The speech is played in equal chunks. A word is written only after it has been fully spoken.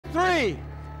3,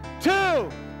 2,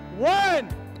 1,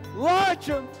 launch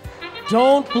them.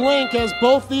 Don't blink, as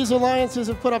both these alliances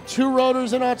have put up 2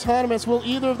 rotors in autonomous. Will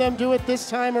either of them do it this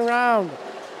time around?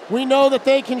 We know that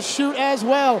they can shoot as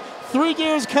well. 3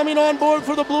 gears coming on board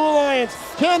for the Blue Alliance.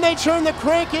 Can they turn the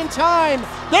crank in time?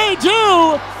 They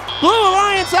do! Blue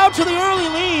Alliance out to the early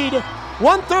lead.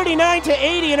 139 to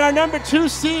 80, and our number 2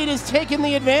 seed is taking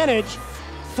the advantage.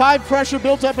 5 pressure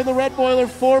built up in the red boiler,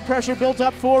 4 pressure built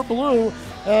up for blue.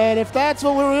 And if that's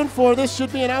what we're in for, this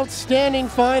should be an outstanding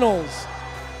finals.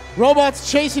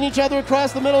 Robots chasing each other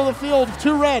across the middle of the field.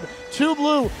 2 red, 2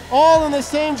 blue, all in the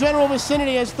same general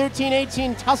vicinity as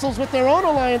 13-18 tussles with their own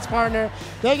alliance partner.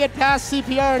 They get past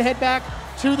CPR and head back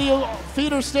to the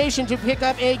feeder station to pick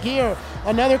up a gear.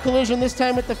 Another collision, this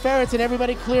time with the ferrets, and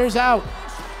everybody clears out.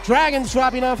 Dragons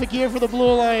dropping off a gear for the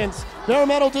Blue Alliance. Bare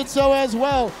Metal did so as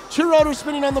well. 2 rotors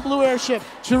spinning on the blue airship,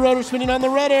 2 rotors spinning on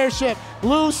the red airship.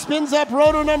 Blue spins up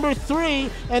rotor number 3,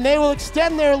 and they will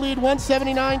extend their lead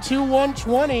 179 to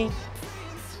 120.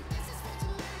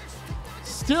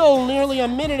 Still nearly a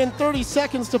minute and 30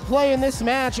 seconds to play in this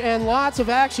match, and lots of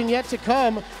action yet to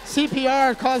come.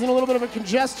 CPR causing a little bit of a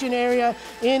congestion area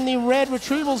in the red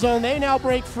retrieval zone. They now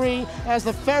break free as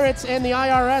the ferrets and the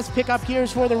IRS pick up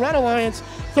gears for the Red Alliance.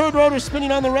 3rd rotor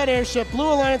spinning on the red airship.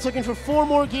 Blue Alliance looking for 4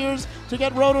 more gears to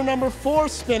get rotor number 4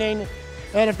 spinning.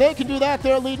 And if they can do that,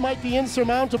 their lead might be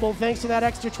insurmountable thanks to that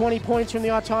extra 20 points from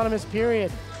the autonomous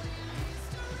period.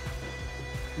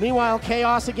 Meanwhile,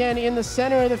 chaos again in the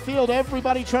center of the field.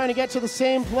 Everybody trying to get to the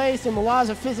same place, and the laws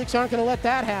of physics aren't going to let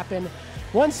that happen.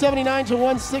 179 to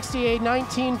 160, a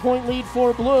 19-point lead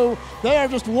for blue. They are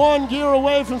just 1 gear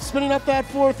away from spinning up that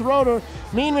 4th rotor.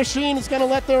 Mean Machine is going to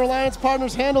let their alliance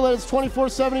partners handle it as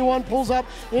 2471 pulls up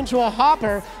into a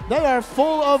hopper. They are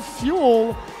full of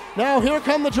fuel. Now here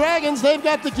come the Dragons. They've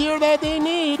got the gear that they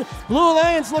need. Blue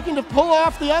Alliance looking to pull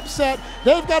off the upset.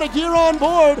 They've got a gear on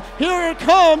board. Here it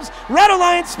comes. Red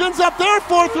Alliance spins up their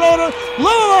 4th rotor. Blue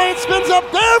Alliance spins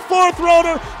up their 4th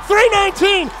rotor.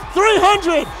 319,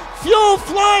 300, fuel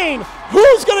flying.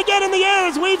 Who's going to get in the air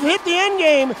as we've hit the end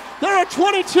game? There are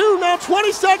 22, now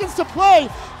 20 seconds to play.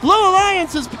 Blue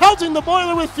Alliance is pelting the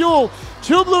boiler with fuel.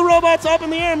 2 blue robots up in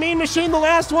the air. Mean Machine, the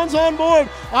last one's on board.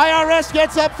 IRS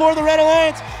gets up for the Red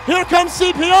Alliance. Here comes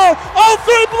CPR. All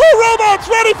 3 blue robots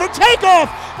ready for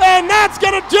takeoff. And that's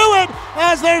going to do it,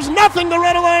 as there's nothing the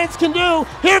Red Alliance can do.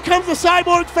 Here comes the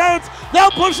Cyborg Ferrets.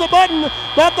 They'll push the button,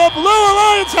 but the Blue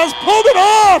Alliance has pulled it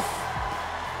off.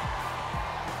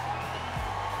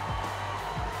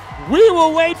 We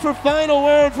will wait for final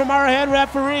word from our head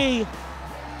referee.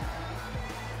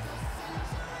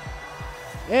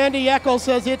 Andy Eckel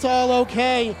says it's all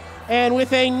okay. And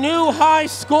with a new high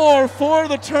score for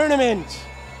the tournament,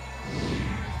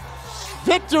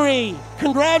 victory,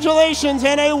 congratulations,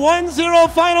 and a 1-0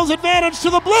 finals advantage to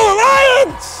the Blue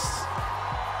Alliance.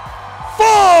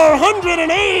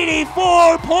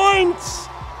 484 points.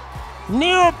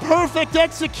 Near perfect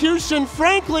execution,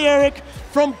 frankly, Eric,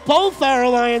 from both our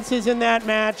alliances in that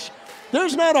match.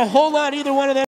 There's not a whole lot either one of them